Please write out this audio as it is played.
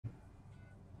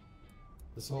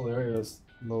This whole area is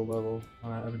low level,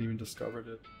 and I haven't even discovered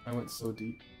it. I went so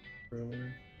deep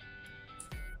earlier.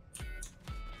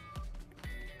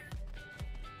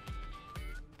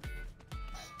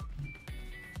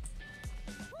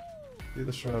 Do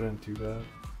the shroud ain't too bad.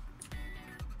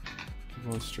 Keep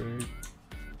going straight.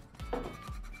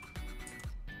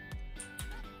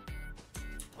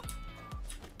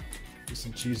 Do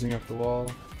some cheesing up the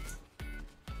wall.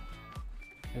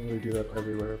 Can't really do that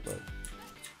everywhere, but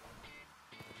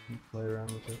play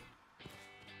around with it.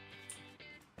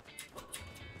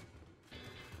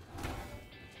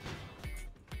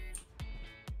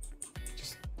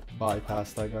 Just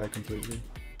bypass that guy completely.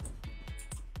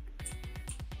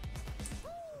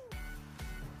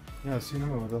 Yeah, so you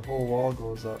know, the whole wall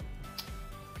goes up.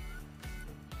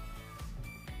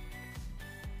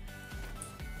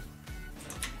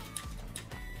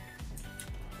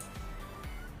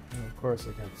 And of course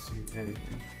I can't see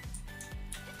anything.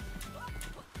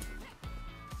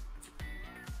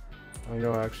 Oh,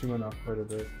 yo, I actually went up quite a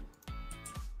bit.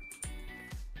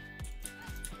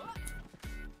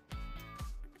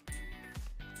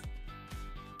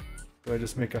 Do I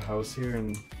just make a house here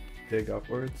and dig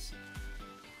upwards?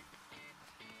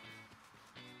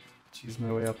 Cheese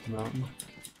my way up the mountain.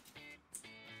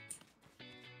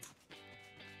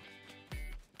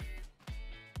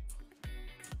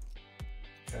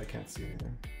 Okay, I can't see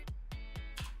anything.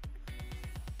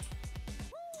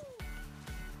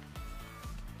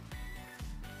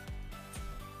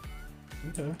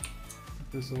 Okay,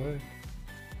 put this away.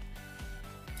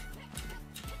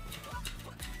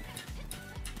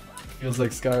 Feels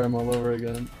like Skyrim all over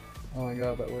again. Oh my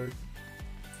god, that worked.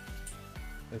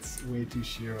 It's way too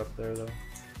sheer up there though.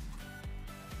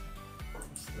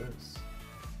 What's this?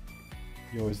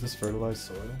 Yo, is this fertilized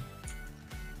soil?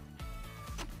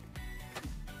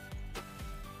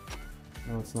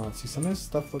 No, it's not. See, sometimes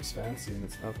stuff looks fancy and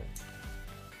it's nothing.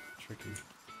 Tricky.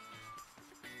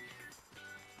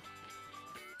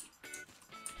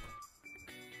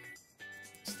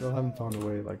 Still haven't found a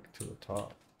way like to the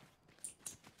top.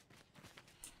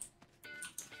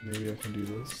 Maybe I can do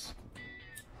this.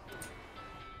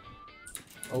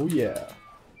 Oh yeah!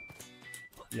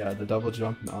 Yeah, the double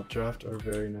jump and updraft are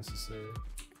very necessary.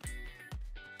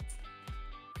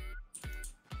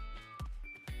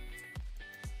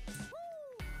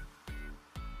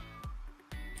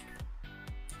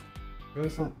 But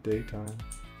it's not daytime.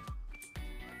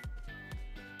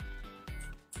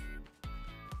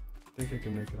 I think I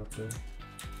can make it up there.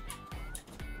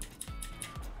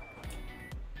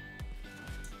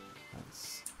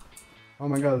 Nice. Oh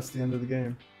my god, it's the end of the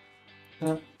game.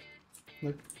 Huh?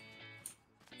 Look.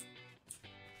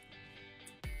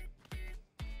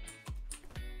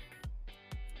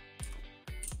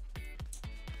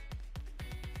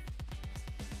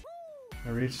 I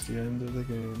reached the end of the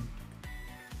game.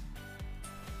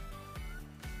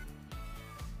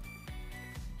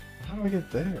 How do I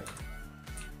get there?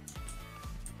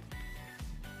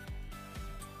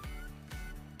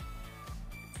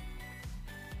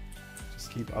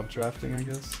 Just keep updrafting, I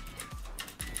guess.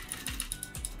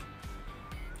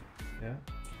 Yeah.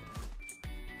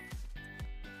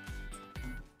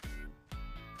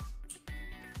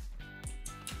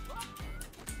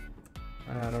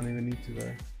 I don't even need to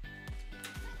there.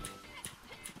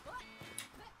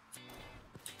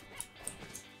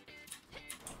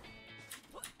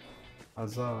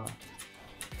 Huzzah.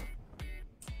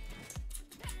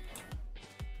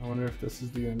 I wonder if this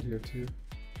is the end here too.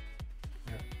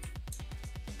 Yeah.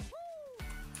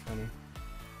 Funny.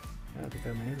 Yeah, I think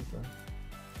I made it though.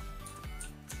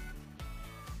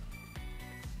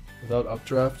 Without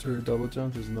updraft or double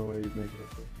jump, there's no way you'd make it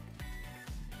up there.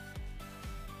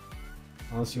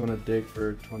 Unless you want to dig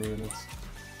for 20 minutes.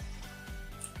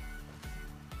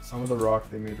 Some of the rock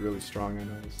they made really strong, I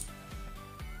noticed.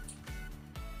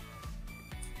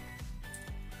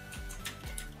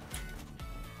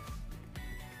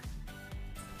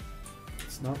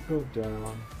 Let's not go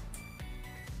down.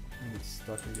 And it's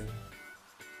stuck again.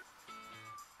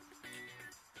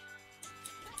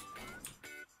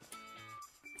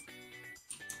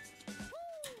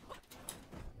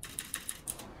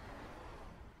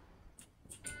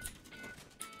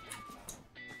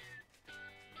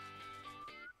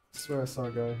 I swear I saw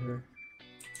a guy here.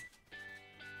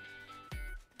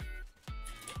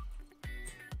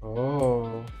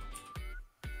 Oh.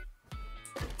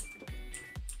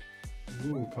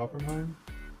 Ooh, copper mine?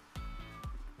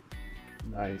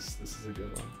 Nice, this is a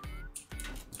good one.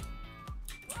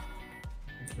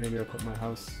 Maybe I'll put my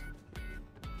house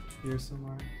here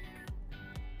somewhere.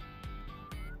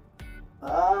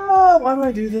 Ah, why do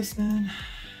I do this, man?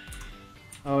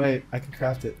 Oh wait, I can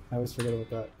craft it. I always forget about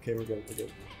that. Okay, we're good, we're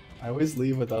good. I always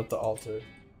leave without the altar.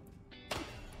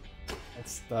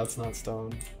 That's not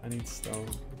stone. I need stone.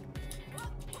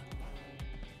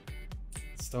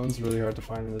 Stone's really hard to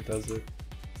find in the desert.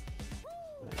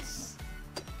 Nice.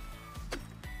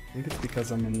 I think it's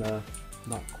because I'm in the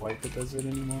not quite the desert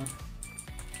anymore.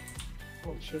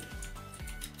 Oh shit.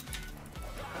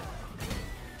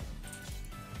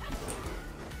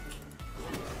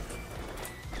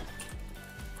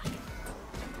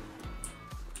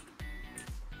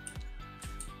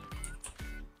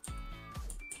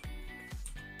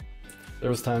 There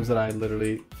was times that I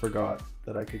literally forgot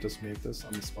that I could just make this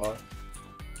on the spot.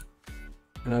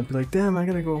 And I'd be like, damn, I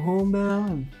gotta go home now.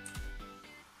 And...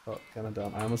 oh, kind of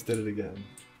dumb. I almost did it again.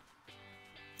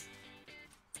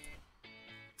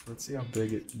 Let's see how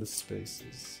big this space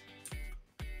is.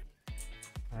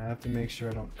 I have to make sure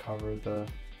I don't cover the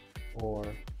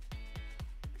ore.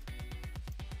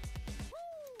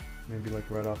 Maybe like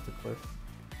right off the cliff.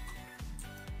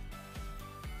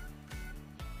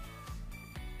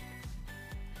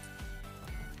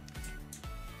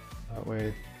 That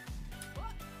way,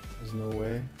 there's no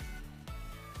way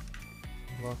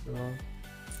to block it off.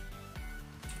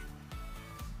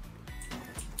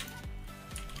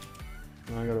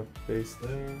 Now I got a base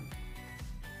there.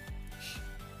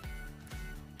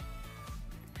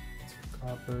 That's for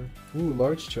copper. Ooh,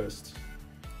 large chest.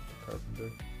 Carpenter.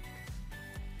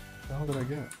 What the hell did I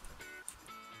get?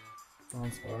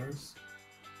 Bronze bars.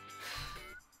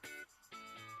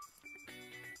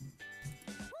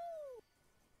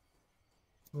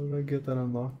 What did I get that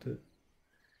unlocked it?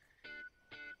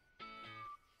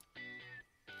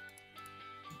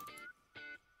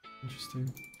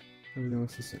 Interesting. Everything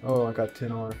looks the same. Oh, I got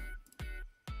tin ore.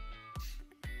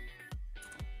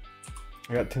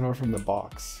 I got tin ore from the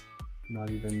box. Not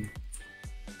even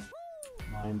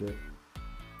mined it.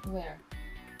 Where?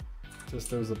 Just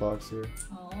there was a box here.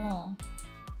 Oh.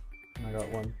 And I got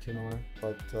one tin ore.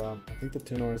 But I think the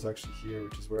tin ore is actually here,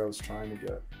 which is where I was trying to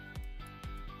get.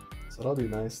 So that'll be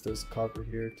nice. There's copper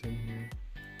here, tin here.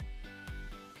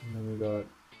 And then we got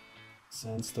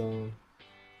sandstone,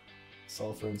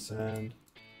 sulfur and sand.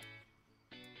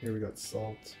 Here we got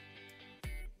salt.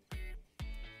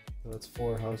 So that's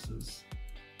 4 houses.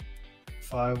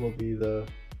 5 will be the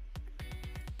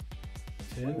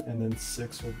tin, and then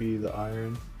 6 will be the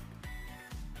iron.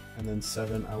 And then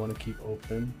 7 I want to keep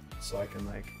open so I can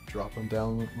like drop them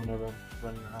down whenever I'm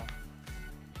running around.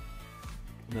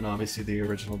 And then obviously the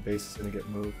original base is going to get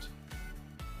moved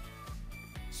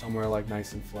somewhere like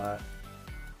nice and flat,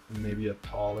 and maybe a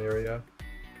tall area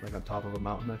like on top of a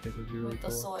mountain. I think would be really With the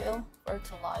cool. soil?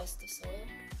 Fertilize the soil?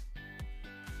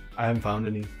 I haven't found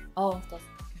any. Oh, that's...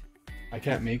 I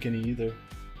can't make any either.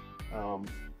 I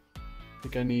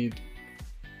think I need...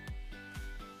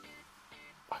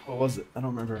 what was it? I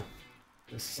don't remember.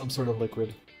 There's some sort of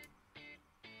liquid.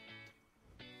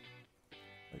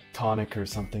 Like tonic or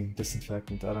something.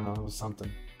 Disinfectant. I don't know. It was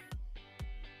something.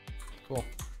 Cool.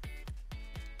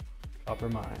 Copper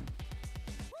mine.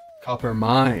 Copper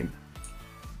mine!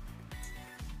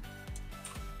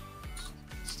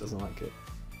 Just doesn't like it.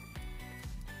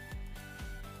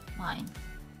 Mine.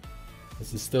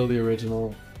 This is still the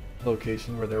original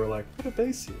location where they were like, put a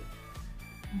base here.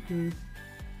 Okay.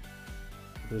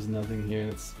 There's nothing here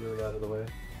and it's really out of the way.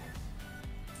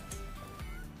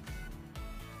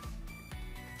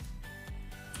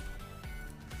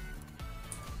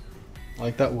 I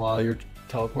like that while you're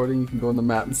teleporting, you can go on the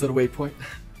map instead of waypoint.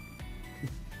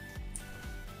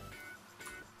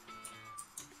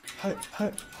 Hi,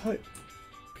 hi, hi.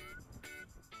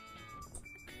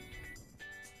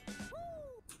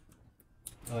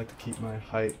 I like to keep my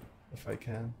height if I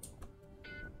can.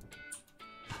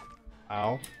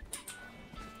 Ow.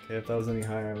 Okay, if that was any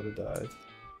higher, I would have died.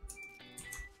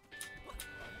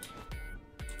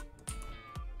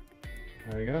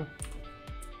 There we go.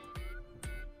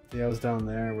 See, I was down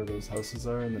there where those houses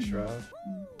are in the shroud.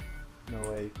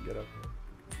 No way you can get up here.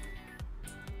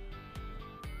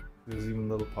 There's even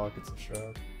little pockets of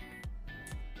shroud.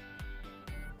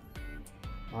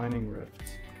 Mining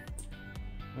rift.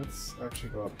 Let's actually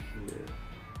go up here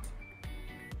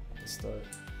to start.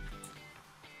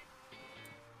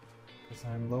 Because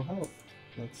I'm low health.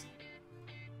 Let's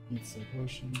eat some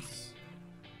potions.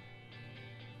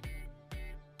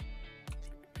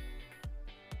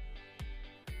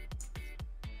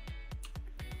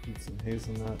 Eat some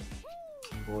hazelnut,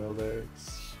 some boiled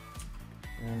eggs,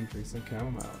 and drink some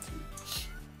chamomile tea.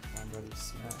 I'm ready to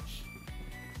smash.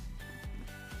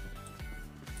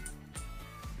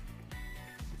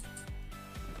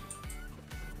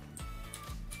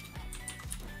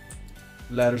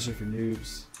 Ladders are for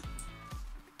noobs.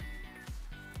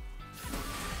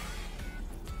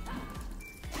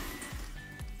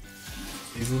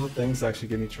 These little things actually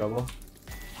give me trouble.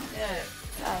 They're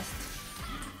fast.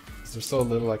 'Cause they're so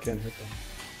little I can't hit them.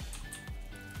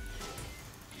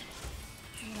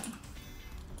 Yeah.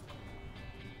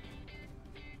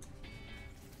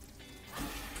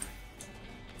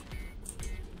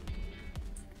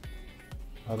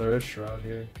 Oh, there is Shroud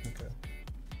here. Okay.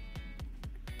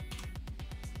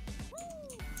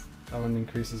 That one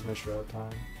increases my Shroud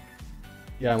time.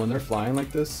 Yeah, when they're flying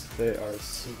like this, they are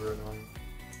super annoying.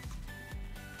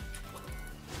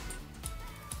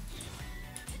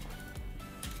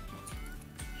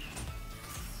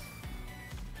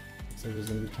 So there's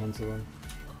gonna be tons of them.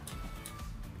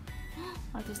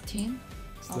 Are those team?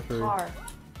 Oh, Slippery. car.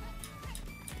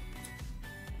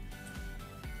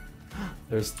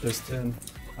 There's 10.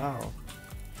 Ow.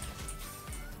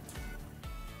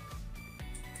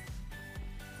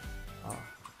 Ah.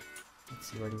 Let's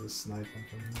see if I can just snipe him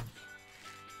from here.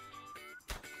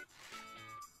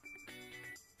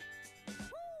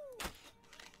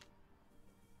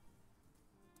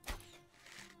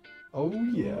 Oh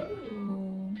yeah.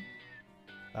 Ooh.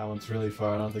 That one's really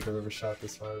far. I don't think I've ever shot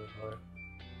this far before.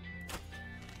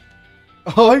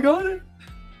 Oh, I got it!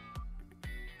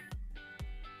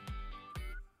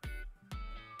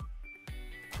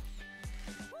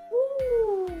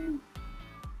 Woo.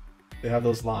 They have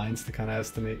those lines to kind of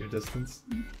estimate your distance.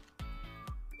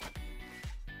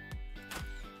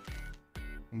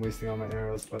 I'm wasting all my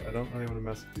arrows, but I don't really want to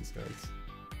mess with these guys.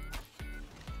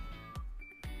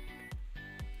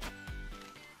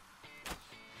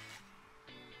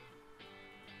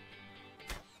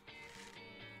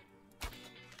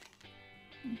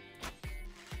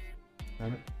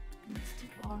 Damn it. It's too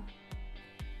far.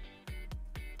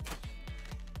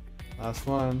 Last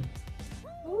one.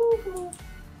 Woohoo.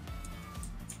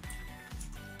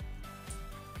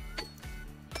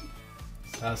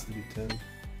 This has to be 10.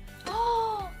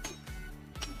 Oh.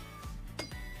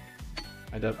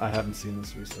 I haven't seen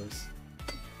this resource.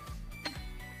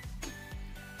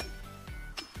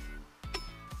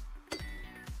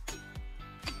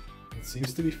 It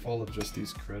seems to be full of just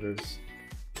these critters.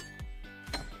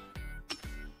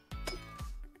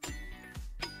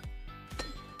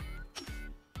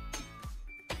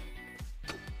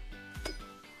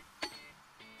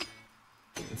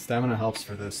 And stamina helps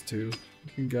for this too.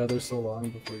 You can gather so long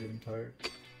before getting tired.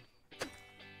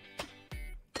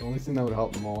 The only thing that would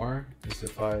help more is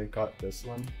if I got this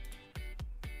one.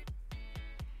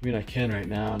 I mean, I can right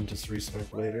now and just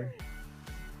restart later.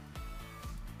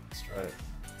 Let's try it.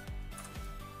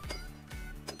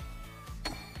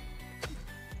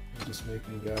 It'll just make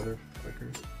me gather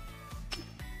quicker.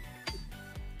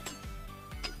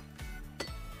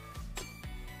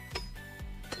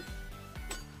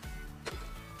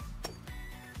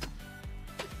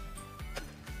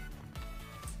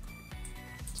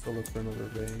 Let's go look for another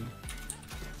vein.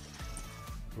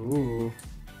 Ooh,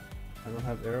 I don't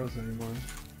have arrows anymore.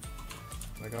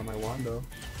 I got my Wando.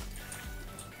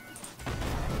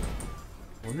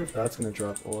 I wonder if that's gonna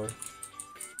drop ore.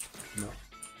 No.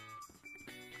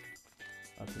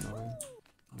 That's annoying.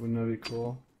 Wouldn't that be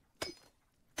cool?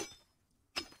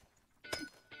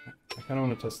 I kinda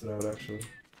wanna test it out actually.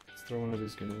 Let's throw one of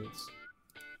these grenades.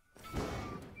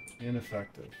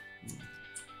 Ineffective.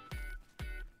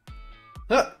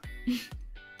 Ah!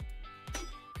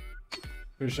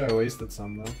 Pretty sure I wasted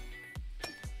some though.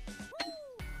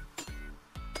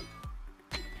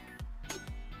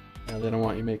 Yeah, they don't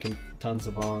want you making tons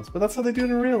of bombs, but that's how they do it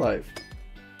in real life.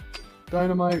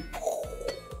 Dynamite.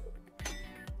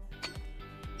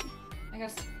 I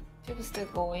guess people still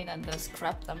go in and just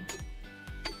scrap them.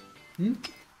 Hmm?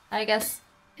 I guess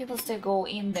people still go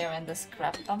in there and just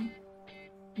scrap them.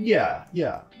 Yeah,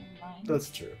 Online. that's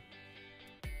true.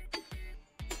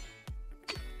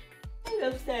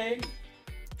 Namaste.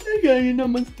 Okay,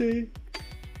 namaste.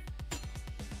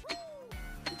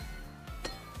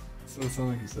 So it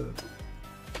sounded like you said.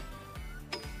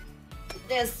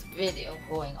 This video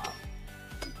going off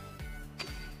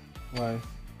Why?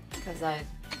 because I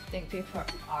think people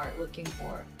are looking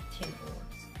for tin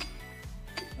ores.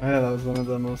 Oh yeah, that was one of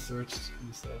the most searched,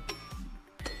 you said.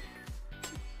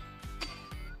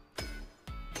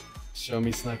 Show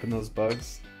me sniping those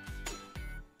bugs.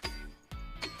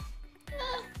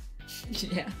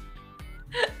 Yeah.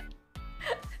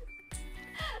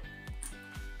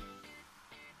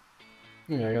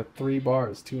 Yeah, I got 3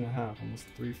 bars, 2.5, almost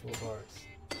 3 full bars.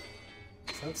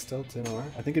 Is that still tin ore?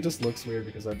 I think it just looks weird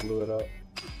because I blew it up.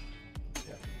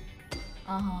 Yeah.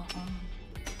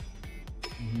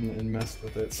 And messed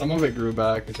with it. Some of it grew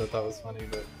back, which I thought was funny,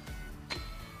 but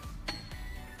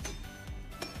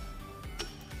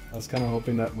I was kind of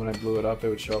hoping that when I blew it up, it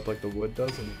would show up like the wood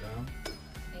does on the ground.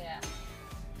 Yeah.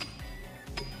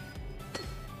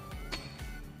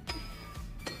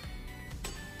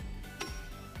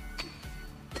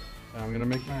 Yeah, I'm gonna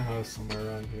make my house somewhere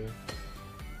around here.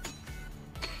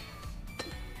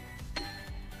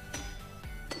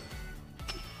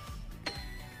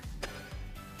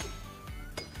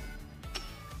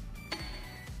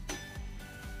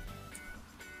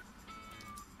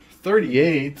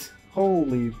 $38?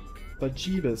 Holy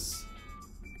bejeebus.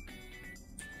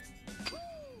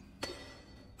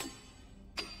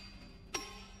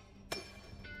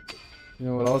 You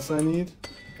know what else I need? I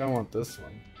think I want this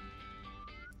one.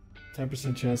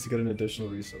 10% chance to get an additional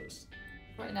resource.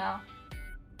 Right now.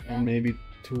 And maybe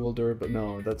tool dirt, but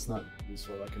no, that's not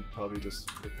useful. I can probably just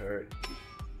repair it.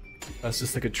 That's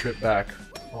just like a trip back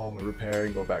home, a repair,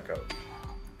 and go back out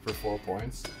for 4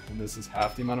 points. And this is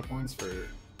half the amount of points for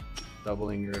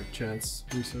doubling your chance,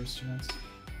 resource chance.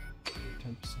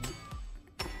 10%.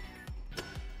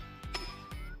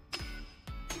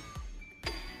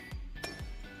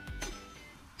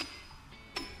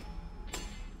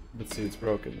 Let's see, it's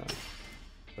broken now.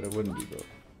 But it wouldn't be broken.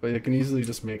 But you can easily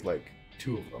just make like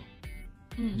 2 of them.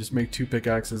 You just make 2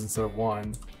 pickaxes instead of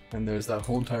 1, and there's that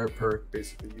whole entire perk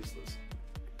basically useless.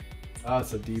 Ah,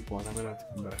 it's a deep one. I'm gonna have to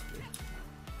come back to it.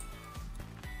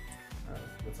 Alright,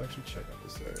 let's actually check out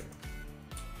this area.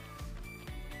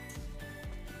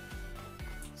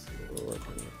 Let's see what we're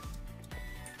working with.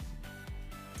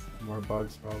 More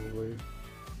bugs probably.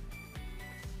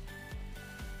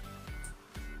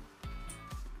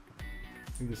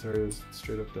 I think this area is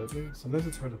straight up deadly. Sometimes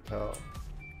it's hard to tell.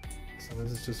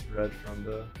 Sometimes it's just red from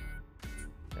the...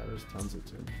 Yeah, there's tons of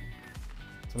it.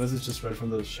 Sometimes it's just red from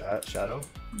the shadow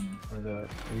or the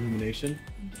illumination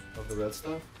of the red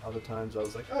stuff. Other times I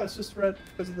was like, oh, it's just red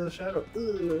because of the shadow.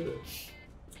 Ugh.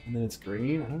 And then it's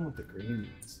green. I don't know what the green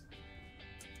means.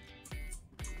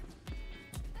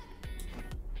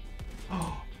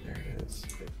 Oh, there it is.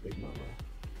 Big mama.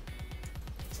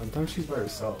 Sometimes she's by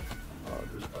herself. Oh,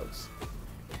 there's bugs.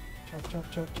 Chop,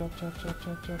 chop, chop, chop, chop, chop,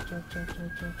 chop, chop, chop, chop,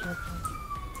 chop, chop, chop.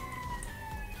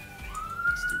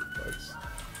 Stupid bugs.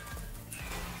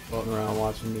 Floating around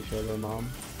watching me kill their mom.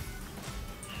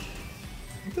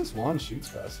 I think this wand shoots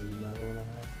faster than that one I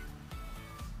have.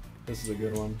 This is a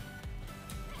good one.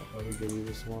 I'll probably give you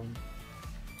this one.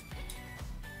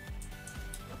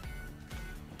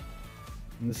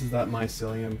 And this is that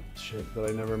mycelium shit that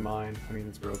I never mine. I mean,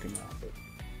 it's broken now, but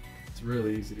it's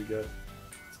really easy to get.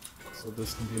 So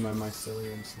this can be my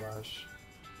mycelium slash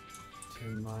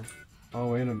tin mine.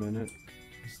 Oh, wait a minute.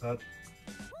 Is that...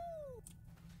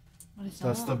 What is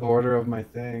That's that? the border of my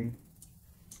thing.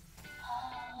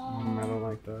 Oh. I don't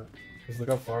like that. Because look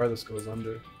how far this goes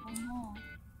under. Oh.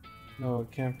 No,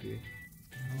 it can't be.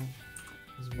 No,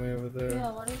 it's way over there.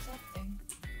 Yeah, what is that thing?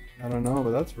 I don't know, but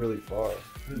that's really far.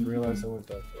 I didn't realize I went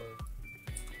that far.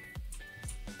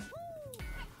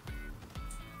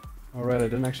 Alright, I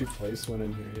didn't actually place one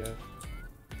in here yet.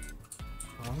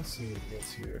 Well, let's see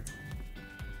what's here.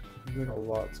 There's like a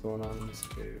lot's going on in this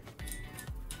cave.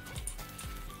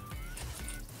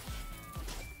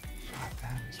 God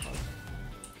damn, these bugs.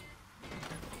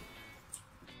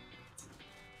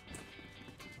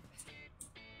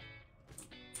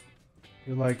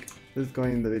 You're like, this is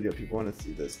going in the video, people want to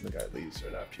see this, and the guy leaves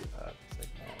right after you have. It's like,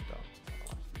 no, don't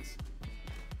watch this.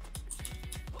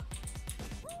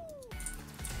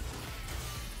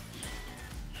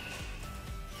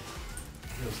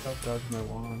 Yo, stop dodging my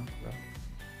wand, bro.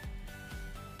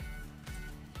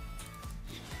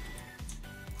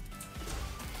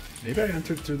 Maybe I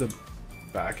entered through the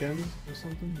back end or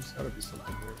something? There's gotta be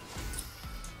something here.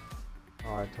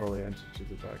 Oh, I totally entered through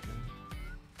the back end.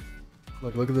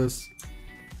 Look at this.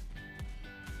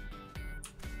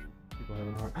 People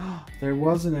having a hard... There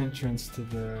was an entrance to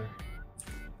there.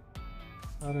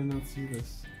 How did I not see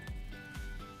this?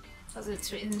 Because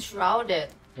it's enshrouded.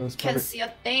 It was Can't probably, see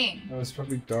a thing. it was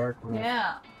probably dark when,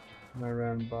 Yeah. when I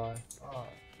ran by. Oh.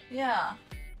 Yeah.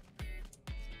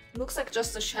 Looks like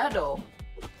just a shadow.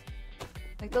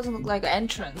 Like doesn't look like an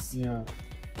entrance. Yeah.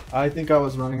 I think I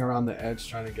was running around the edge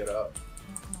trying to get up.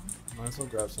 Might as well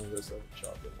grab some of this and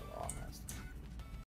chop it.